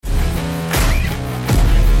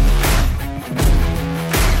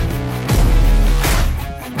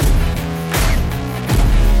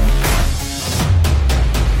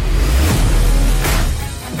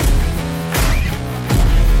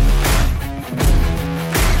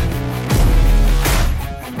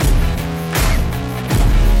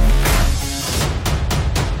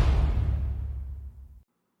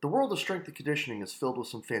strength and conditioning is filled with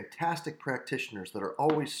some fantastic practitioners that are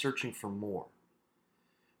always searching for more.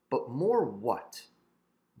 But more what?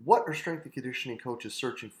 What are strength and conditioning coaches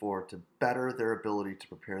searching for to better their ability to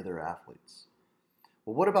prepare their athletes?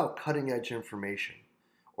 Well, what about cutting-edge information,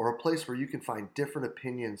 or a place where you can find different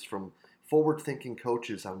opinions from forward-thinking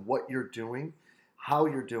coaches on what you're doing, how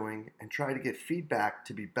you're doing, and try to get feedback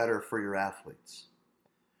to be better for your athletes?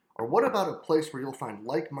 Or what about a place where you'll find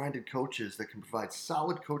like-minded coaches that can provide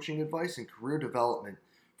solid coaching advice and career development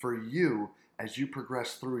for you as you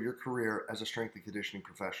progress through your career as a strength and conditioning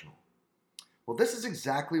professional? Well, this is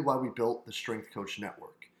exactly why we built the Strength Coach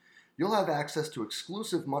Network. You'll have access to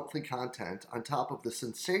exclusive monthly content on top of the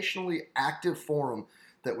sensationally active forum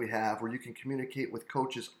that we have, where you can communicate with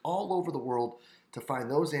coaches all over the world to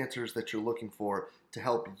find those answers that you're looking for to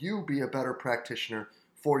help you be a better practitioner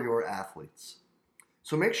for your athletes.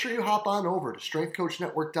 So make sure you hop on over to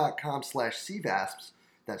strengthcoachnetwork.com/CVASPS,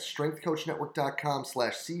 that's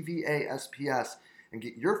strengthcoachnetwork.com/CVASPS, and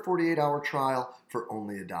get your 48-hour trial for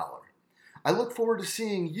only $1. I look forward to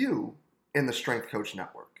seeing you in the Strength Coach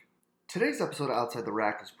Network. Today's episode of Outside the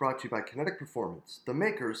Rack is brought to you by Kinetic Performance, the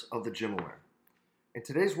makers of the GymAware. In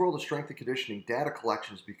today's world of strength and conditioning, data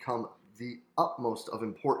collection has become the utmost of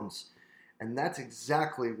importance, and that's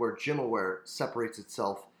exactly where GymAware separates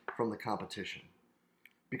itself from the competition.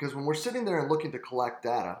 Because when we're sitting there and looking to collect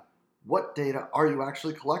data, what data are you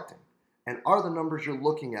actually collecting? And are the numbers you're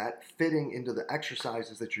looking at fitting into the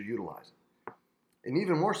exercises that you're utilizing? And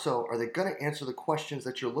even more so, are they going to answer the questions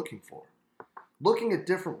that you're looking for? Looking at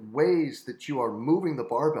different ways that you are moving the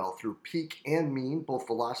barbell through peak and mean, both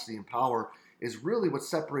velocity and power, is really what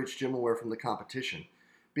separates GymAware from the competition.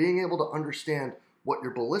 Being able to understand what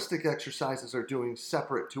your ballistic exercises are doing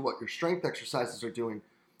separate to what your strength exercises are doing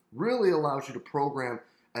really allows you to program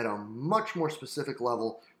at a much more specific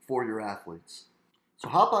level for your athletes. So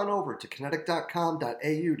hop on over to kinetic.com.au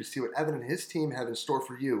to see what Evan and his team have in store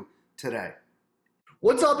for you today.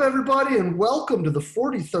 What's up, everybody, and welcome to the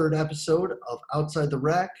 43rd episode of Outside the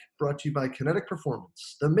Rack, brought to you by Kinetic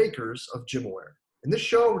Performance, the makers of GymAware. In this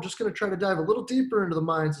show, we're just going to try to dive a little deeper into the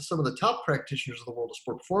minds of some of the top practitioners of the world of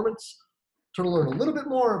sport performance to learn a little bit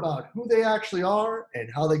more about who they actually are and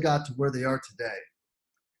how they got to where they are today.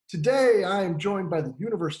 Today, I am joined by the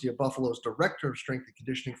University of Buffalo's Director of Strength and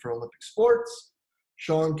Conditioning for Olympic Sports,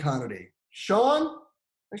 Sean Conity. Sean,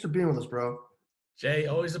 thanks for being with us, bro. Jay,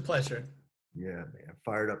 always a pleasure. Yeah, man,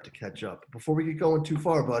 fired up to catch up. Before we get going too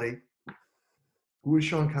far, buddy, who is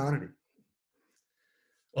Sean Conity?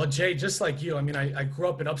 Well, Jay, just like you, I grew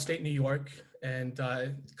up in upstate New York and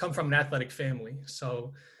come from an athletic family.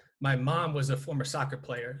 So my mom was a former soccer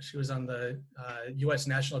player. She was on the U.S.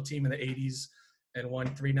 national team in the 80s and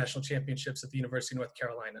won 3 national championships at the University of North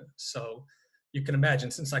Carolina. So you can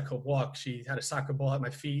imagine, since I could walk, she had a soccer ball at my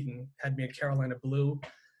feet and had me in Carolina blue.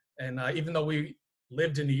 And even though we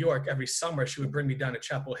lived in New York, every summer she would bring me down to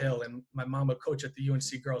Chapel Hill, and my mom would coach at the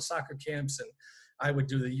UNC girls soccer camps, and I would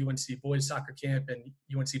do the UNC boys soccer camp and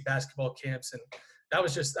UNC basketball camps. And that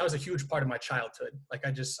was a huge part of my childhood. Like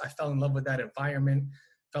I fell in love with that environment,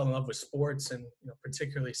 fell in love with sports, and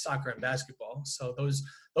particularly soccer and basketball. So those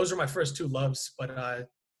were my first 2 loves. But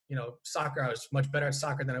soccer, I was much better at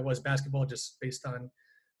soccer than I was basketball, just based on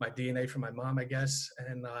my DNA from my mom, I guess.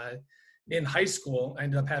 And in high school, I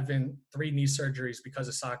ended up having 3 knee surgeries because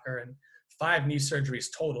of soccer and 5 knee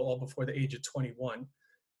surgeries total, all before the age of 21.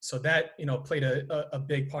 So that, played a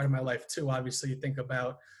big part of my life too. Obviously, you think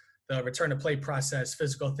about the return to play process,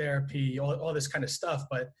 physical therapy, all this kind of stuff.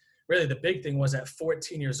 But really the big thing was at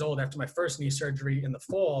 14 years old, after my first knee surgery in the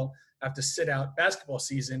fall, I have to sit out basketball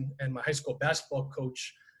season. And my high school basketball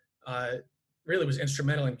coach really was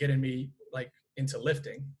instrumental in getting me into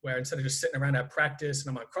lifting, where instead of just sitting around at practice and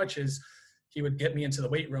I'm on crutches, he would get me into the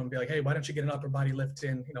weight room and be like, hey, why don't you get an upper body lift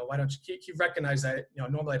in? Why don't you, he recognized that,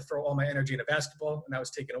 normally I'd throw all my energy into basketball and that was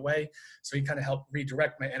taken away. So he kind of helped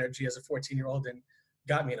redirect my energy as a 14-year-old and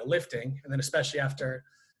got me into lifting. And then especially after,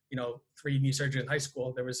 3 knee surgeries in high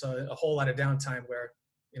school, there was a whole lot of downtime where,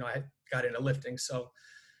 I got into lifting. So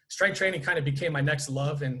strength training kind of became my next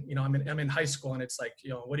love. And, I'm in high school and it's like,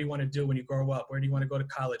 what do you want to do when you grow up? Where do you want to go to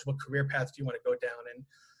college? What career path do you want to go down? And,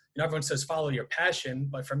 everyone says follow your passion.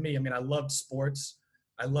 But for me, I loved sports.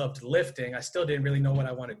 I loved lifting. I still didn't really know what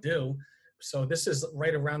I want to do. So this is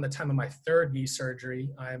right around the time of my 3rd knee surgery.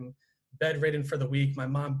 I'm bedridden for the week. My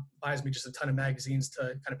mom buys me just a ton of magazines to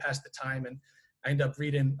kind of pass the time. And I end up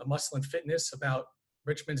reading a Muscle and Fitness about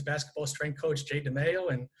Richmond's basketball strength coach, Jay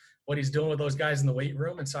DeMayo, and what he's doing with those guys in the weight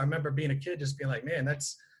room. And so I remember being a kid just being like, man,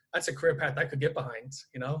 that's a career path I could get behind,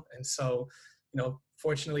 And so,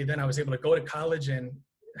 fortunately then I was able to go to college and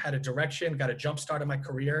had a direction, got a jump start in my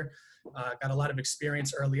career. got a lot of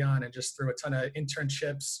experience early on, and just through a ton of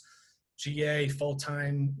internships, GA,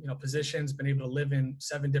 full-time, positions, been able to live in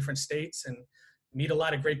 7 different states and meet a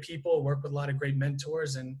lot of great people, work with a lot of great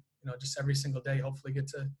mentors, and, just every single day, hopefully get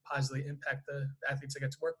to positively impact the athletes I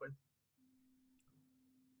get to work with.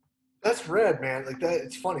 That's rad, man. Like that,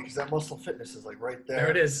 it's funny because that Muscle Fitness is like right there.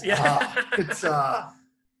 There it is. Yeah. It's that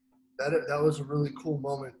was a really cool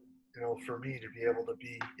moment, for me to be able to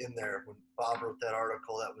be in there when Bob wrote that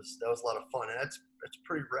article. That was a lot of fun, and it's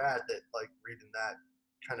pretty rad that like reading that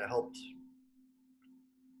kind of helped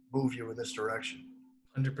move you in this direction.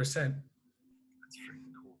 100%. That's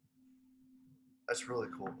freaking cool. That's really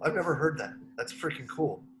cool. I've never heard that. That's freaking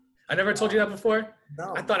cool. I never told you that before?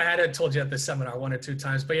 No. I thought I had told you at the seminar 1 or 2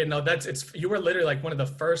 times, but you were literally like one of the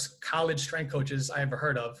first college strength coaches I ever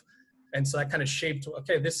heard of. And so that kind of shaped,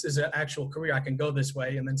 okay, this is an actual career. I can go this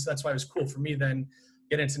way. And then so that's why it was cool for me then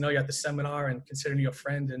getting to know you at the seminar and considering you a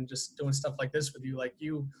friend and just doing stuff like this with you, like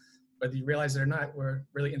you, whether you realize it or not, were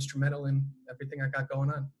really instrumental in everything I got going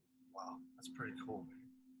on. Wow, that's pretty cool, man.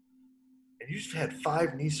 And you just had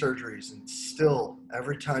 5 knee surgeries, and still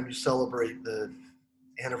every time you celebrate the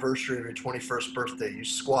anniversary of your 21st birthday, you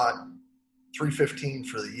squat 315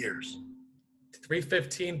 for the years.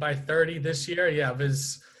 315 by 30 this year. Yeah, it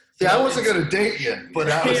was. Yeah, I wasn't going to date you, but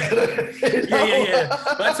I was going to. Yeah.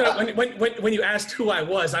 That's what, when you asked who I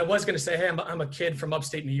was going to say, hey, I'm a kid from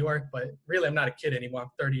upstate New York, but really I'm not a kid anymore. I'm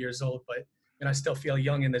 30 years old, but I still feel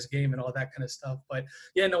young in this game and all that kind of stuff. But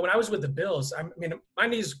yeah, no, when I was with the Bills, my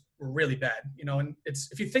knees were really bad, and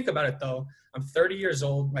if you think about it though, I'm 30 years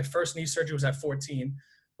old. My first knee surgery was at 14.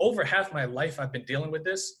 Over half my life I've been dealing with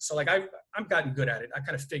this. So like I've gotten good at it. I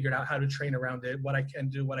kind of figured out how to train around it, what I can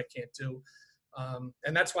do, what I can't do.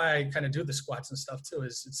 And that's why I kind of do the squats and stuff too,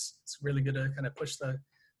 is it's really good to kind of push the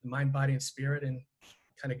mind, body, and spirit and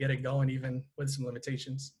kind of get it going even with some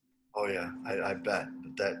limitations. Oh yeah, I bet.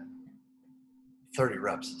 But that 30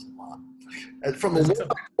 reps is a lot. And from a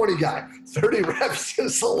 20 guy, 30 reps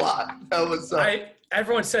is a lot. That was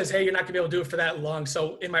everyone says, hey, you're not gonna be able to do it for that long.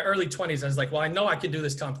 So in my early 20s, I was like, well, I know I can do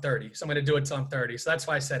this till I'm 30. So I'm gonna do it till I'm 30. So that's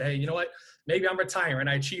why I said, hey, you know what? Maybe I'm retiring.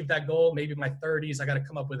 I achieved that goal. Maybe my 30s, I got to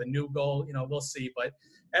come up with a new goal. We'll see. But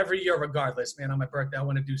every year, regardless, man, on my birthday, I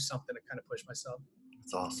want to do something to kind of push myself.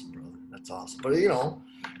 That's awesome, brother. That's awesome. But,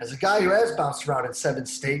 as a guy who has bounced around in 7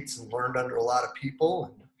 states and learned under a lot of people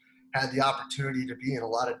and had the opportunity to be in a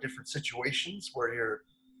lot of different situations where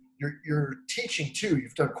you're teaching too,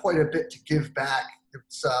 you've done quite a bit to give back.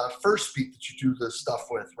 It's First Beat that you do this stuff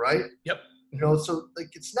with, right? Yep. So like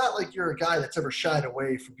it's not like you're a guy that's ever shied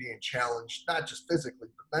away from being challenged, not just physically,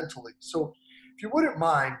 but mentally. So if you wouldn't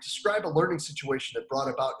mind, describe a learning situation that brought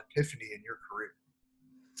about an epiphany in your career.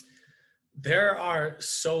 There are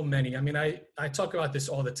so many. I talk about this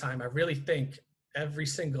all the time. I really think every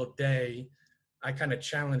single day I kind of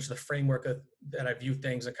challenge the framework that I view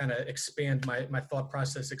things and kind of expand my thought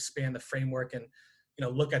process, expand the framework and,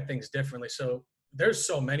 look at things differently. So there's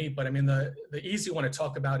so many, but the easy one to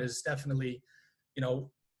talk about is definitely,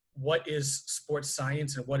 what is sports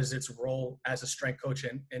science and what is its role as a strength coach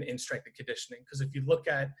and in strength and conditioning? Because if you look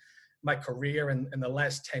at my career and the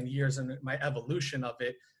last 10 years and my evolution of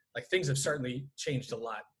it, like things have certainly changed a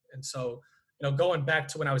lot. And so, going back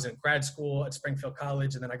to when I was in grad school at Springfield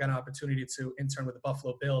College, and then I got an opportunity to intern with the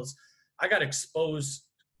Buffalo Bills, I got exposed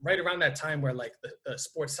right around that time where like the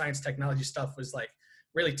sports science technology stuff was like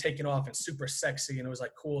really taking off and super sexy. And it was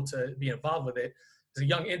like cool to be involved with it. As a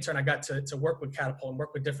young intern, I got to work with Catapult and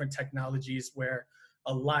work with different technologies where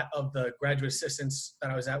a lot of the graduate assistants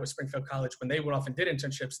that I was at with Springfield College, when they went off and did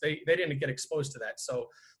internships, they didn't get exposed to that. So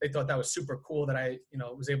they thought that was super cool that I,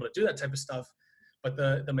 was able to do that type of stuff. But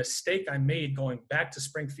the mistake I made going back to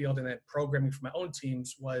Springfield and then programming for my own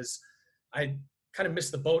teams was I kind of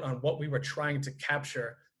missed the boat on what we were trying to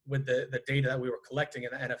capture with the data that we were collecting in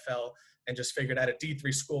the NFL, and just figured at a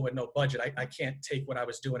D3 school with no budget, I can't take what I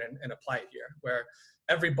was doing and apply it here, where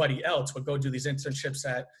everybody else would go do these internships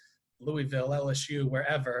at Louisville, LSU,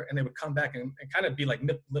 wherever, and they would come back and kind of be like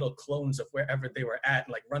little clones of wherever they were at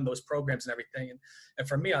and like run those programs and everything. And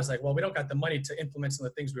for me, I was like, well, we don't got the money to implement some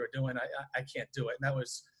of the things we were doing. I can't do it. And that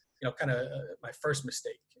was, kind of my first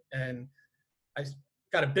mistake. And I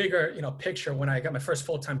got a bigger, picture when I got my first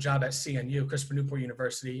full-time job at CNU, Christopher Newport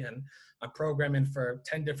University, and I'm programming for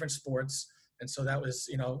 10 different sports. And so that was,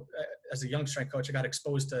 as a young strength coach, I got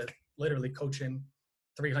exposed to literally coaching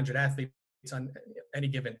 300 athletes on any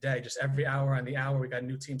given day. Just every hour on the hour, we got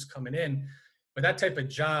new teams coming in. But that type of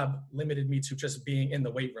job limited me to just being in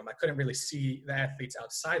the weight room. I couldn't really see the athletes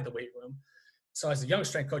outside the weight room. So as a young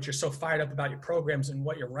strength coach, you're so fired up about your programs and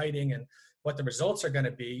what you're writing and what the results are going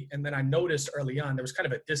to be. And then I noticed early on, there was kind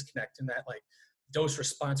of a disconnect in that like dose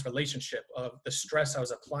response relationship of the stress I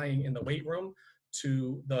was applying in the weight room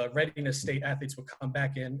to the readiness state athletes would come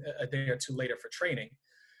back in a day or two later for training.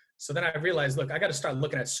 So then I realized, look, I got to start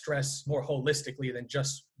looking at stress more holistically than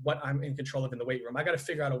just what I'm in control of in the weight room. I got to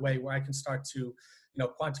figure out a way where I can start to,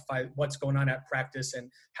 quantify what's going on at practice and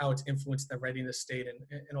how it's influenced the readiness state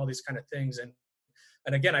and all these kind of things.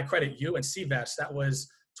 And again, I credit you and CVAS. That was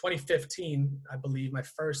 2015, I believe, my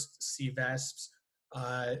first CVAS,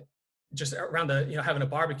 just around having a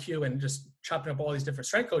barbecue and just chopping up all these different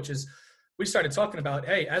strength coaches. We started talking about,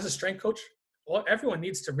 hey, as a strength coach, everyone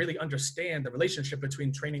needs to really understand the relationship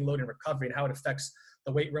between training load and recovery and how it affects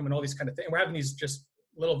the weight room and all these kind of things. And we're having these just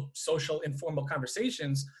little social, informal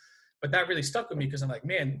conversations, but that really stuck with me because I'm like,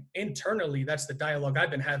 man, internally, that's the dialogue I've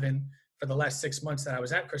been having for the last 6 months that I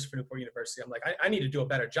was at Christopher Newport University. I'm like, I need to do a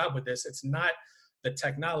better job with this. It's not the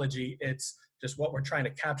technology, it's just what we're trying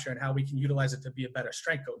to capture and how we can utilize it to be a better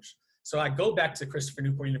strength coach. So I go back to Christopher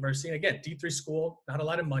Newport University, and again, D3 school, not a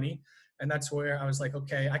lot of money. And that's where I was like,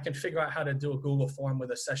 okay, I can figure out how to do a Google form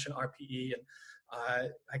with a session RPE,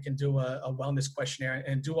 and I can do a wellness questionnaire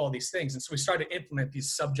and do all these things. And so we started to implement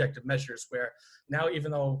these subjective measures where now,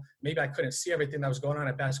 even though maybe I couldn't see everything that was going on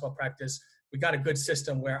at basketball practice, we got a good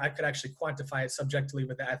system where I could actually quantify it subjectively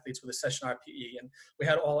with the athletes with a session RPE. And we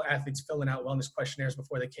had all athletes filling out wellness questionnaires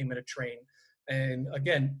before they came in to train. And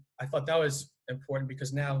again, I thought that was important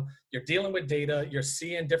because now you're dealing with data, you're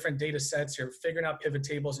seeing different data sets, you're figuring out pivot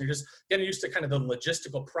tables, and you're just getting used to kind of the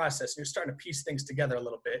logistical process. And you're starting to piece things together a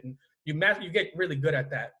little bit, and you get really good at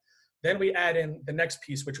that. Then we add in the next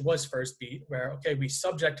piece, which was first beat, where, okay, we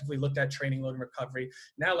subjectively looked at training load and recovery.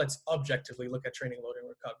 Now let's objectively look at training load and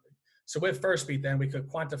recovery. So with first beat, then we could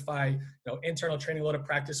quantify, internal training load of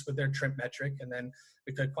practice with their TRIMP metric, and then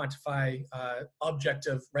we could quantify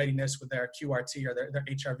objective readiness with their QRT or their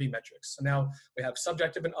HRV metrics. So now we have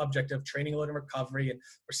subjective and objective training load and recovery, and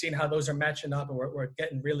we're seeing how those are matching up, and we're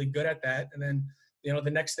getting really good at that. And then,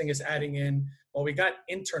 the next thing is adding in, well, we got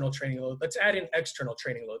internal training load. Let's add in external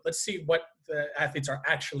training load. Let's see what the athletes are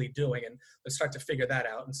actually doing, and let's start to figure that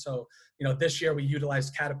out. And so, this year we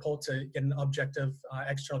utilized Catapult to get an objective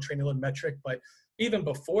external training load metric. But even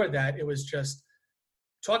before that, it was just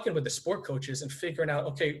talking with the sport coaches and figuring out,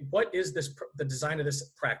 okay, what is the design of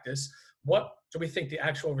this practice? What do we think the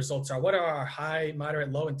actual results are? What are our high,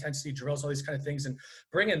 moderate, low intensity drills, all these kind of things, and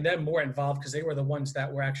bringing them more involved because they were the ones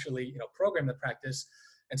that were actually, programming the practice.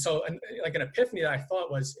 And so, like an epiphany that I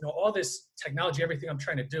thought was, all this technology, everything I'm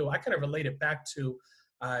trying to do, I kind of relate it back to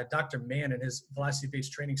Dr. Mann and his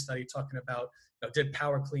velocity-based training study talking about, did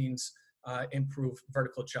power cleans improve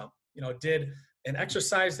vertical jump? Did an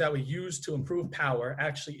exercise that we use to improve power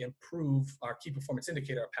actually improve our key performance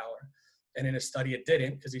indicator of power? And in his study, it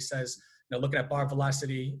didn't, because he says, looking at bar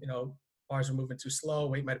velocity, bars were moving too slow,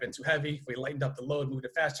 weight might have been too heavy. If we lightened up the load, moved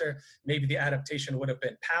it faster, maybe the adaptation would have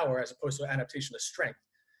been power as opposed to an adaptation of strength.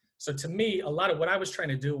 So to me, a lot of what I was trying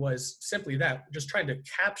to do was simply that, just trying to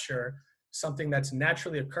capture something that's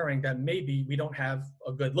naturally occurring that maybe we don't have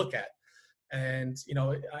a good look at. And,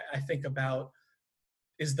 I think about,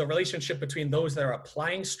 is the relationship between those that are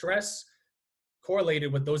applying stress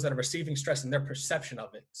correlated with those that are receiving stress and their perception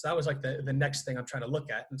of it? So that was like the next thing I'm trying to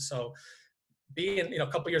look at. And so being, a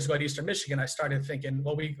couple of years ago at Eastern Michigan, I started thinking,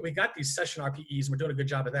 well, we got these session RPEs, and we're doing a good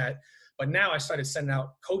job of that. But now I started sending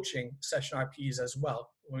out coaching session RPEs as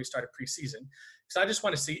well when we started preseason. So I just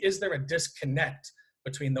want to see, is there a disconnect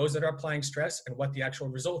between those that are applying stress and what the actual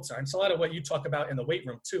results are? And it's a lot of what you talk about in the weight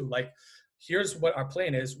room too. Like, here's what our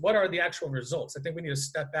plan is. What are the actual results? I think we need to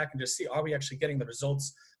step back and just see, are we actually getting the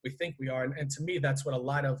results we think we are? And to me, that's what a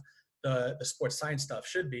lot of the sports science stuff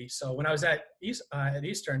should be. So when I was at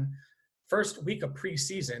Eastern, first week of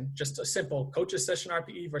preseason, just a simple coaches session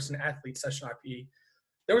RPE versus an athlete session RPE,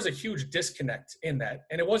 there was a huge disconnect in that.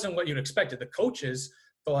 And it wasn't what you'd expected. The coaches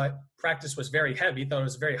thought practice was very heavy, thought it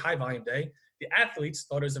was a very high volume day. The athletes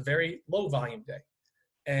thought it was a very low volume day.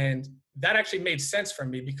 And that actually made sense for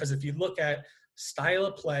me, because if you look at style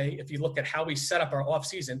of play, if you look at how we set up our off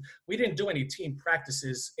season, we didn't do any team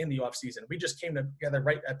practices in the off season. We just came together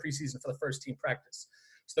right at preseason for the first team practice.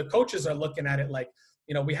 So the coaches are looking at it like,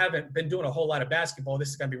 we haven't been doing a whole lot of basketball. This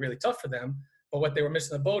is going to be really tough for them. But what they were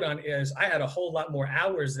missing the boat on is I had a whole lot more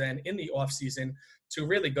hours than in the off season to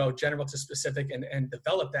really go general to specific and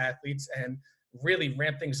develop the athletes and really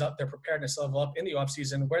ramp things up, their preparedness level up in the off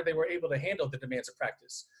season, where they were able to handle the demands of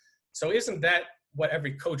practice. So isn't that what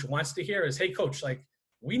every coach wants to hear? Is, hey, coach, like,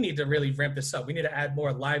 we need to really ramp this up. We need to add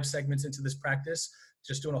more live segments into this practice.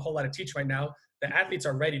 Just doing a whole lot of teaching right now. the athletes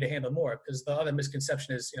are ready to handle more, because the other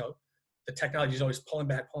misconception is, the technology is always pulling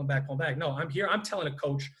back, pulling back, pulling back. No, I'm telling a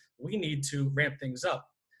coach, we need to ramp things up.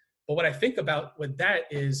 But what I think about with that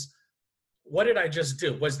is, what did I just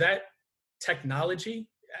do? Was that technology,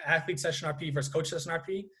 athlete session RP versus coach session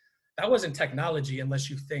RP? That wasn't technology unless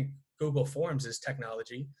you think Google Forms is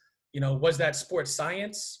technology. Was that sports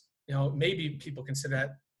science? Maybe people consider that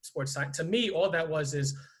sports science. To me, all that was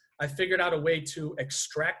is I figured out a way to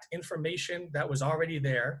extract information that was already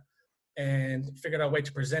there and figured out a way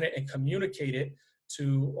to present it and communicate it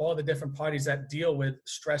to all the different parties that deal with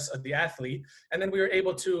stress of the athlete. And then we were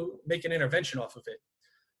able to make an intervention off of it.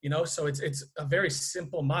 So it's a very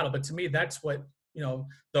simple model, but to me, that's what,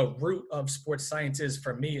 the root of sports science is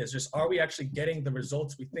for me, is just, are we actually getting the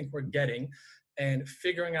results we think we're getting, and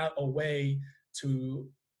figuring out a way to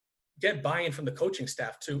get buy-in from the coaching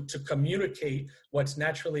staff to communicate what's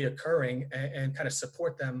naturally occurring and kind of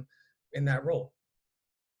support them in that role.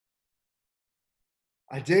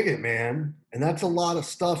 I dig it, man. And that's a lot of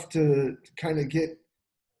stuff to kind of get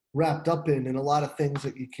wrapped up in, and a lot of things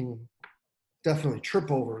that you can definitely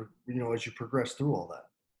trip over, as you progress through all that.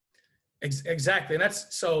 Exactly. And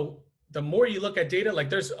so the more you look at data, like,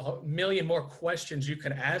 there's a million more questions you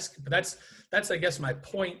can ask, but that's, I guess my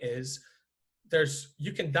point is,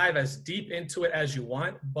 you can dive as deep into it as you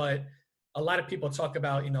want, but a lot of people talk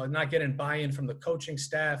about, not getting buy-in from the coaching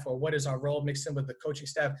staff, or what is our role mixed in with the coaching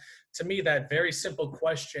staff. To me, that very simple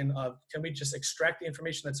question of, can we just extract the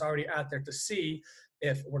information that's already out there to see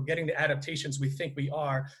if we're getting the adaptations we think we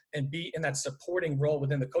are, and be in that supporting role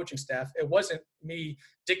within the coaching staff. It wasn't me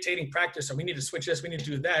dictating practice, or we need to switch this, we need to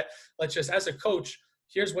do that. Let's just, as a coach,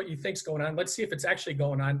 here's what you think's going on. Let's see if it's actually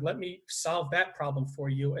going on. Let me solve that problem for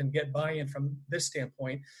you and get buy-in from this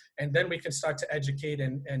standpoint. And then we can start to educate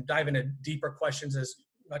and dive into deeper questions as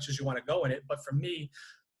much as you want to go in it. But for me,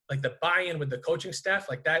 like, the buy-in with the coaching staff,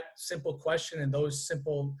 like, that simple question and those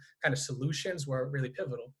simple kind of solutions were really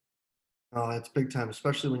pivotal. Oh, it's big time,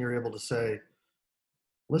 especially when you're able to say,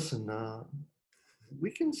 listen, we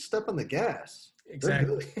can step on the gas.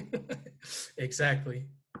 Exactly. Exactly.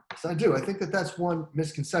 So I do. I think that's one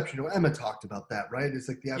misconception. Emma talked about that, right? It's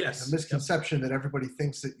like the misconception that everybody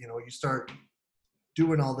thinks that, you start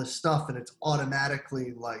doing all this stuff and it's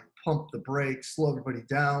automatically like pump the brakes, slow everybody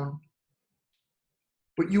down.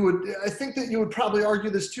 But I think that you would probably argue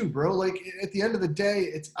this too, bro. Like, at the end of the day,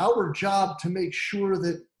 it's our job to make sure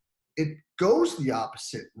that it goes the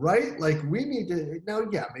opposite, right? Like, we need to, now,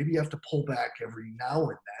 yeah, maybe you have to pull back every now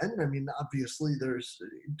and then. I mean, obviously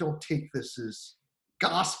don't take this as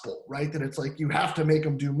gospel, right? That it's like you have to make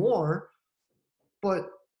them do more. But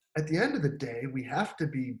at the end of the day, we have to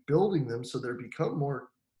be building them so they become more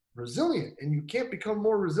resilient. And you can't become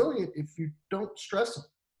more resilient if you don't stress them.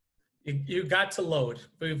 You got to load.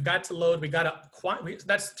 We've got to load.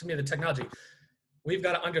 That's, to me, the technology. We've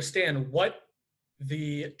got to understand what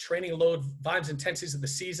the training load, volumes, intensities of the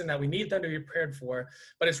season that we need them to be prepared for.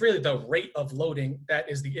 But it's really the rate of loading that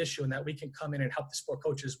is the issue, and that we can come in and help the sport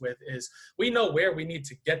coaches with. Is, we know where we need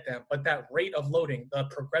to get them, but that rate of loading, the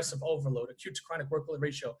progressive overload, acute to chronic workload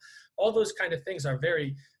ratio, all those kind of things are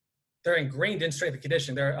they're ingrained in strength and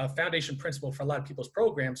conditioning. They're a foundation principle for a lot of people's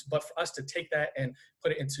programs, but for us to take that and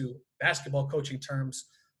put it into basketball coaching terms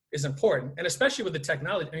is important. And especially with the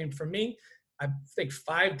technology. I mean, for me, I think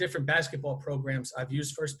 5 different basketball programs I've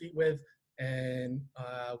used Firstbeat with, and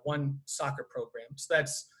 1 soccer program. So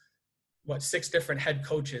that's 6 different head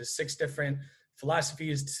coaches, 6 different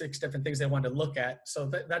philosophies, 6 different things they want to look at.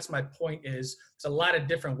 So that's my point, is there's a lot of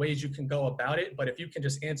different ways you can go about it. But if you can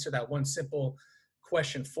just answer that one simple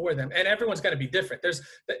question for them, and everyone's got to be different. There's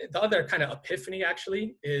the other kind of epiphany,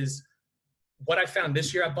 actually, is what I found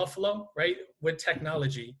this year at Buffalo, right? With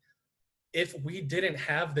technology. If we didn't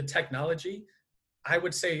have the technology, I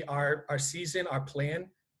would say our season, our plan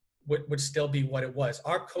would still be what it was.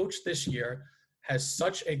 Our coach this year has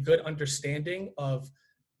such a good understanding of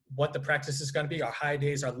what the practice is going to be, our high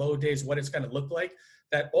days, our low days, what it's going to look like,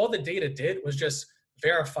 that all the data did was just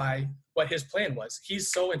verify what his plan was.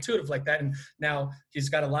 He's so intuitive like that. And now he's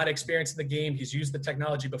got a lot of experience in the game. He's used the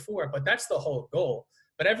technology before, but that's the whole goal.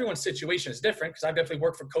 But everyone's situation is different, because I've definitely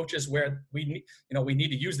worked for coaches where we need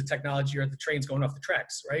to use the technology or the train's going off the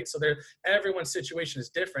tracks, right? So everyone's situation is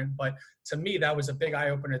different. But to me, that was a big eye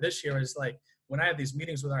opener this year, is like, when I have these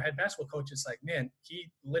meetings with our head basketball coach, it's like, man,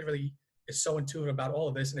 he literally is so intuitive about all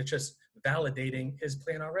of this, and it's just validating his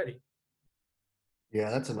plan already.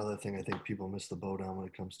 Yeah, that's another thing I think people miss the boat on when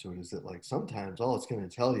it comes to it, is that, like, sometimes all it's going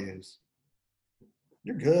to tell you is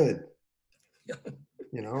you're good.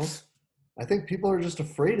 I think people are just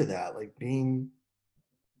afraid of that, like being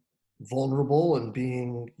vulnerable and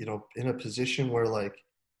being, in a position where like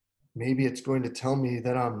maybe it's going to tell me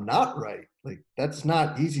that I'm not right. Like that's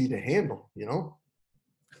not easy to handle.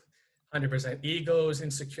 100% egos,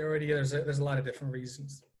 insecurity. There's a lot of different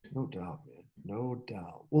reasons. No doubt, man. No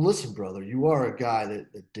doubt. Well, listen, brother, you are a guy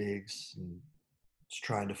that digs and is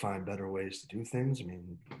trying to find better ways to do things. I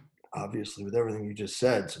mean, obviously with everything you just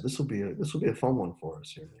said, so this will be a fun one for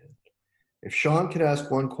us here, man. If Sean could ask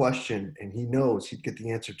one question and he knows he'd get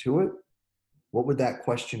the answer to it, what would that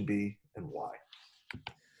question be and why?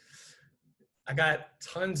 I got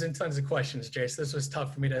tons and tons of questions, Jace. This was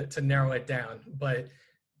tough for me to narrow it down. But,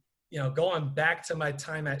 going back to my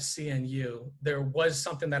time at CNU, there was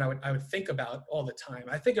something that I would think about all the time.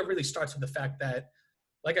 I think it really starts with the fact that,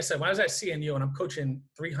 like I said, when I was at CNU and I'm coaching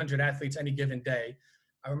 300 athletes any given day,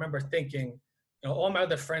 I remember thinking, all my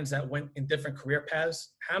other friends that went in different career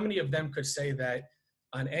paths, how many of them could say that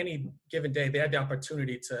on any given day, they had the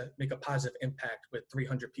opportunity to make a positive impact with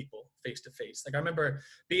 300 people face to face. Like I remember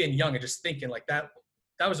being young and just thinking like that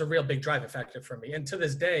was a real big driving factor for me. And to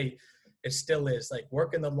this day, it still is. Like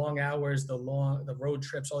working the long hours, the road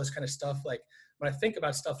trips, all this kind of stuff. Like when I think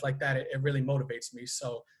about stuff like that, it really motivates me.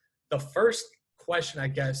 So the first question, I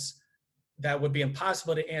guess, that would be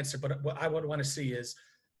impossible to answer, but what I would want to see is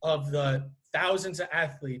of the thousands of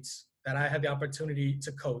athletes that I had the opportunity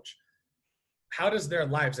to coach, how does their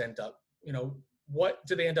lives end up? What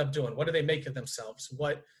do they end up doing? What do they make of themselves?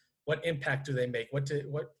 What impact do they make? What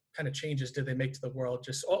kind of changes do they make to the world?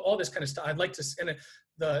 Just all this kind of stuff. I'd like to, and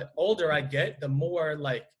the older I get, the more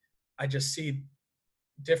like I just see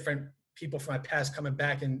different people from my past coming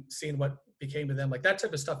back and seeing what became of them. Like that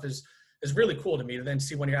type of stuff is really cool to me to then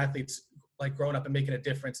see one of your athletes like growing up and making a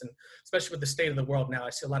difference. And especially with the state of the world now, I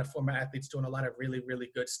see a lot of former athletes doing a lot of really, really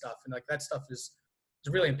good stuff. And like that stuff is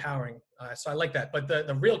really empowering. So I like that. But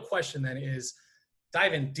the real question then is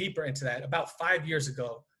diving deeper into that. About 5 years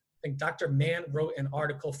ago, I think Dr. Mann wrote an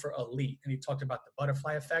article for Elite, and he talked about the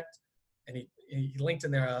butterfly effect. And he linked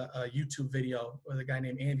in there a YouTube video with a guy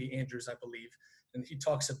named Andy Andrews, I believe. And he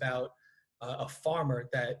talks about a farmer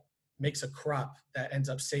that makes a crop that ends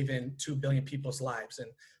up saving 2 billion people's lives. And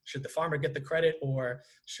should the farmer get the credit, or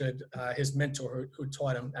should his mentor who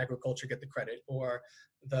taught him agriculture get the credit? Or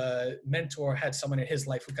the mentor had someone in his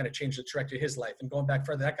life who kind of changed the trajectory of his life. And going back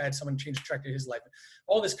further, that guy had someone change the trajectory of his life.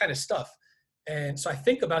 All this kind of stuff. And so I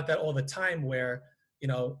think about that all the time where,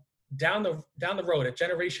 down the road, a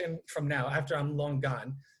generation from now, after I'm long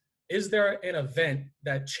gone, is there an event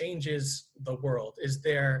that changes the world? Does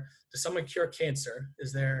someone cure cancer?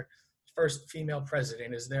 Is there first female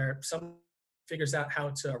president? Is there someone figures out how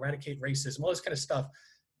to eradicate racism? All this kind of stuff.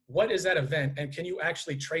 What is that event? And can you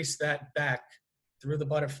actually trace that back through the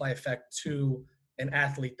butterfly effect to an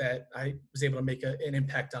athlete that I was able to make an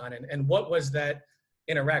impact on? And what was that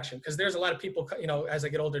interaction? Because there's a lot of people, as I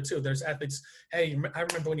get older too, there's athletes, hey, I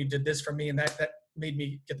remember when you did this for me, and that made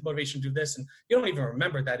me get the motivation to do this. And you don't even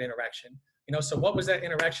remember that interaction. So what was that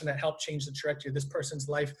interaction that helped change the trajectory of this person's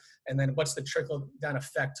life? And then what's the trickle down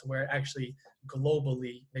effect to where it actually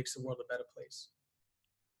globally makes the world a better place?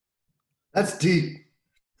 That's deep.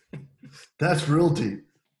 That's real deep.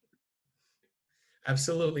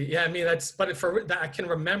 Absolutely. Yeah. I mean, I can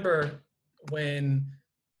remember when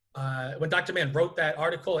Dr. Mann wrote that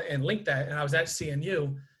article and linked that, and I was at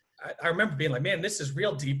CNU, I remember being like, man, this is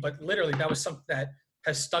real deep, but literally that was something that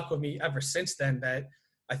has stuck with me ever since then, that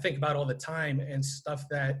I think about all the time, and stuff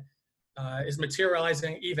that is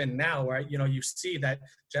materializing even now, where, you see that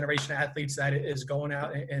generation of athletes that is going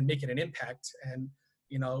out and making an impact. And,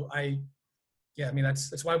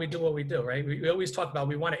 that's why we do what we do, right? We always talk about,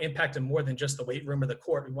 we want to impact them more than just the weight room or the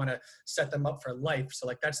court. We want to set them up for life. So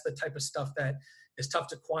like, that's the type of stuff that is tough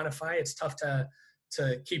to quantify. It's tough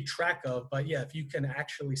to keep track of, but yeah, if you can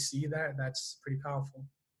actually see that, that's pretty powerful.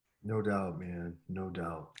 No doubt, man. No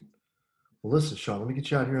doubt. Well, listen, Sean, let me get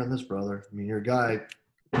you out here on this, brother. I mean, you're a guy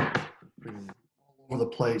all over the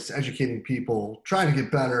place, educating people, trying to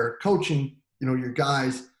get better, coaching, your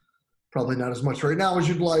guys. Probably not as much right now as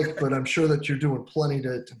you'd like, but I'm sure that you're doing plenty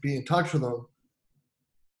to be in touch with them.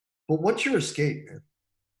 But what's your escape, man?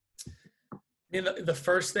 I mean, the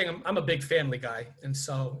first thing, I'm a big family guy. And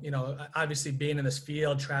so, obviously being in this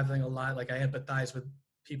field, traveling a lot, like I empathize with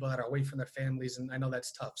people that are away from their families, and I know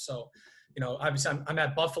that's tough. So, obviously I'm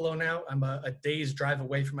at Buffalo now. I'm a day's drive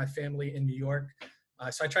away from my family in New York.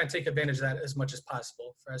 So I try and take advantage of that as much as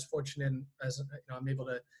possible. For as fortunate as I'm able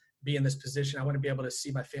to be in this position, I want to be able to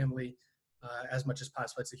see my family as much as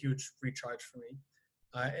possible. It's a huge recharge for me.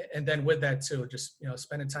 And then with that too, just,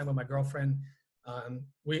 spending time with my girlfriend.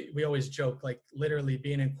 We always joke, like literally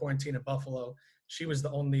being in quarantine in Buffalo, she was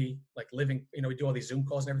the only like living, we do all these Zoom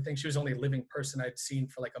calls and everything. She was the only living person I'd seen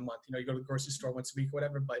for like a month. You go to the grocery store once a week or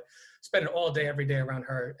whatever, but spending all day, every day around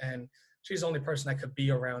her. And she's the only person I could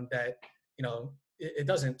be around that, it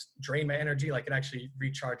doesn't drain my energy. Like it actually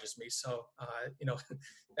recharges me. So,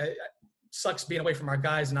 it sucks being away from our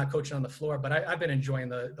guys and not coaching on the floor, but I've been enjoying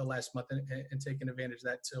the last month and taking advantage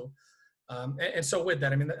of that too. And so with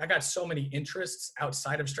that, I mean, I got so many interests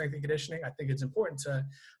outside of strength and conditioning. I think it's important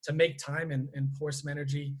to make time and pour some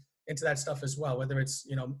energy into that stuff as well, whether it's,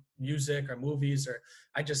 music or movies, or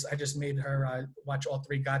I just made her watch all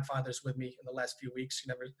 3 Godfathers with me in the last few weeks. She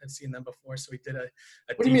never had seen them before. So we did a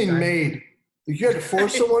What do you mean dive. Made? You had to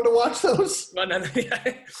force someone to watch those? No,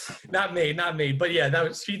 not made. But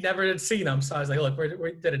yeah, she never had seen them. So I was like, look,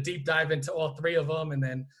 we did a deep dive into all 3 of them, and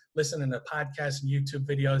then listening to podcasts and YouTube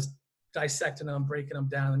videos, dissecting them, breaking them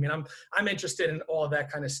down. I mean, I'm interested in all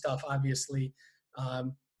that kind of stuff, obviously.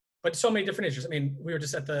 But so many different interests. I mean, we were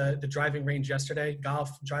just at the driving range yesterday.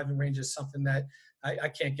 Golf driving range is something that I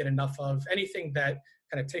can't get enough of. Anything that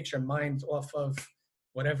kind of takes your mind off of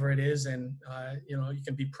whatever it is, and you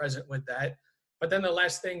can be present with that. But then the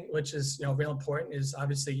last thing, which is real important, is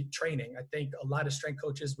obviously training. I think a lot of strength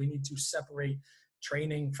coaches, we need to separate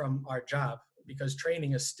training from our job, because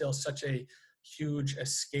training is still such a huge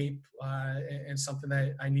escape and something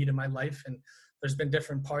that I need in my life. And there's been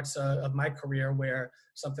different parts of my career where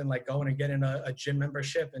something like going and getting a gym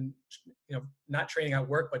membership and not training at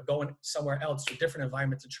work, but going somewhere else to a different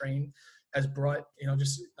environment to train has brought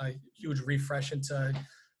just a huge refresh into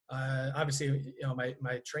obviously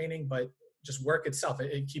my training, but just work itself.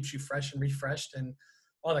 It keeps you fresh and refreshed and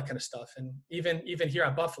all that kind of stuff. And even here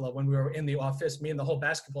at Buffalo, when we were in the office, me and the whole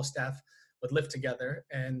basketball staff would live together,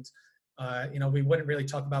 and we wouldn't really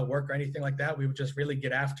talk about work or anything like that. We would just really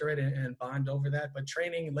get after it and bond over that. But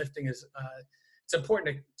training and lifting is, it's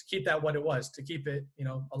important to keep that what it was, to keep it,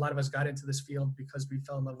 a lot of us got into this field because we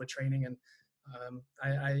fell in love with training. And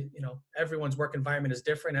everyone's work environment is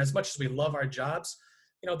different. As much as we love our jobs,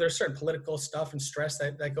 there's certain political stuff and stress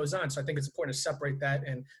that goes on. So I think it's important to separate that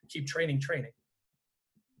and keep training.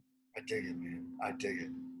 I dig it, man. I dig it.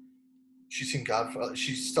 She's seen Godfather.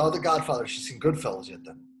 She saw The Godfather. She's seen Goodfellas yet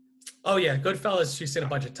then? Oh yeah, Goodfellas. She's seen a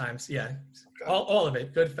bunch of times. Yeah, okay. all of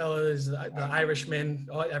it. Goodfellas, The Irishman,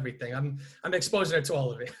 everything. I'm exposing her to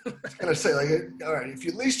all of it. I was gonna say, all right, if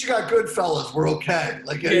at least you got Goodfellas, we're okay.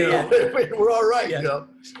 We're all right. Yeah.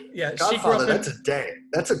 Yeah. Godfather. That's a day.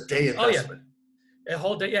 That's a day investment. Oh yeah. A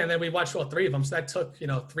whole day, yeah, and then we watched all 3 of them. So that took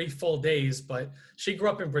 3 full days. But she grew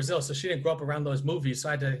up in Brazil, so she didn't grow up around those movies. So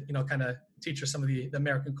I had to kind of teach her some of the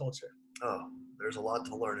American culture. Oh, there's a lot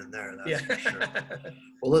to learn in there. That's for sure.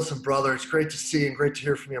 Well, listen, brother, it's great to see you and great to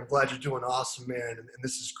hear from you. I'm glad you're doing awesome, man, and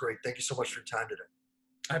this is great. Thank you so much for your time today.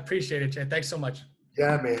 I appreciate it, Jay. Thanks so much.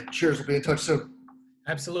 Yeah, man. Cheers. We'll be in touch soon.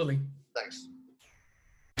 Absolutely. Thanks.